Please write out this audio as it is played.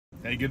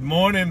Hey, good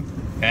morning.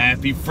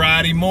 Happy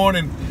Friday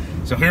morning.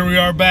 So here we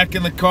are back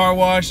in the car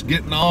wash,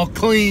 getting all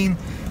clean.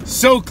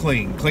 So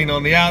clean. Clean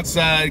on the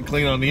outside,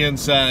 clean on the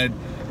inside,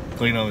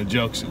 clean on the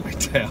jokes that we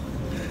tell.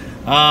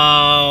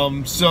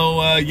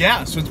 So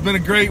it's been a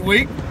great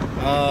week.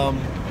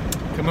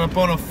 Coming up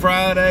on a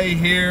Friday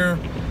here.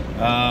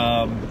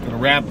 Gonna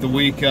wrap the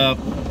week up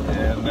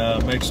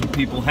and make some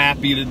people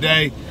happy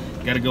today.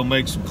 Got to go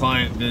make some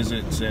client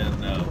visits,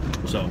 and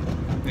so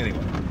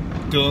anyway,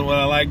 doing what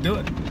I like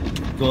doing.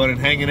 Going and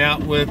hanging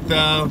out with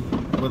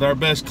our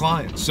best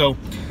clients. So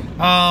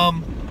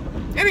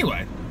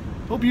anyway,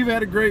 hope you've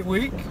had a great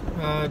week.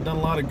 Done a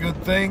lot of good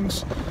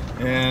things,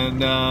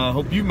 and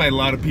hope you've made a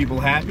lot of people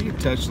happy,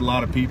 touched a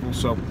lot of people.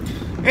 So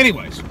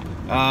anyways,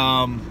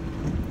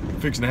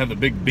 fixing to have the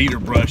big beater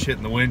brush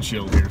hitting the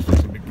windshield here, so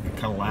it's gonna be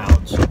kind of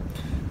loud. So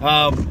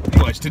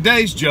anyways,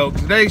 today's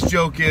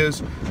joke is,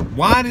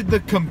 why did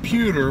the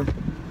computer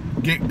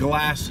get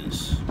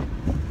glasses?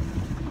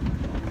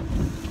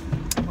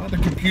 Why did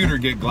the computer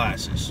get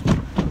glasses?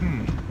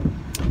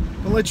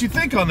 I'll let you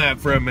think on that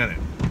for a minute.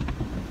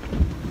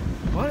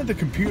 Why did the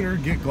computer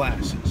get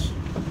glasses?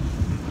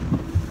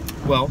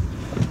 Well,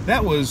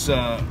 that was,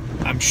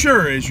 I'm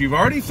sure, as you've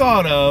already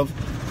thought of,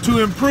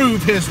 to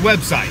improve his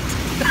website.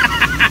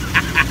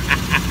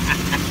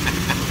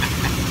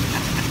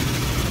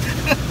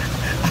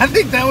 I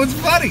think that was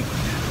funny.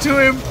 To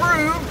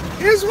improve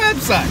his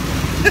website.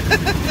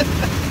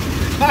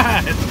 All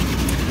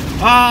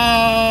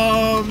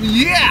right.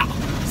 Yeah.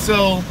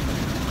 So,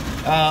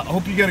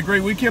 hope you got a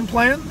great weekend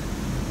planned.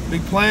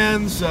 Big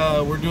plans.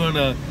 We're doing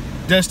a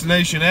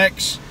Destination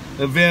X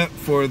event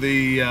for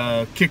the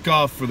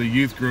kickoff for the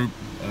youth group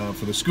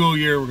for the school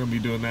year. We're going to be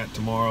doing that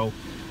tomorrow.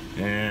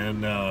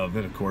 And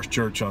then, of course,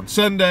 church on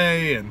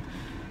Sunday. And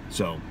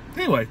so,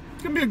 anyway,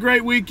 it's going to be a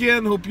great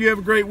weekend. Hope you have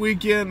a great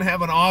weekend.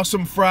 Have an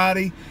awesome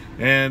Friday.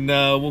 And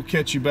we'll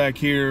catch you back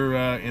here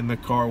in the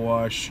car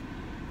wash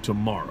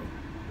tomorrow.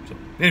 So,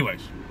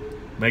 anyways,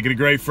 make it a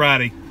great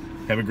Friday.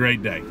 Have a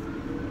great day.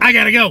 I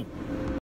gotta go.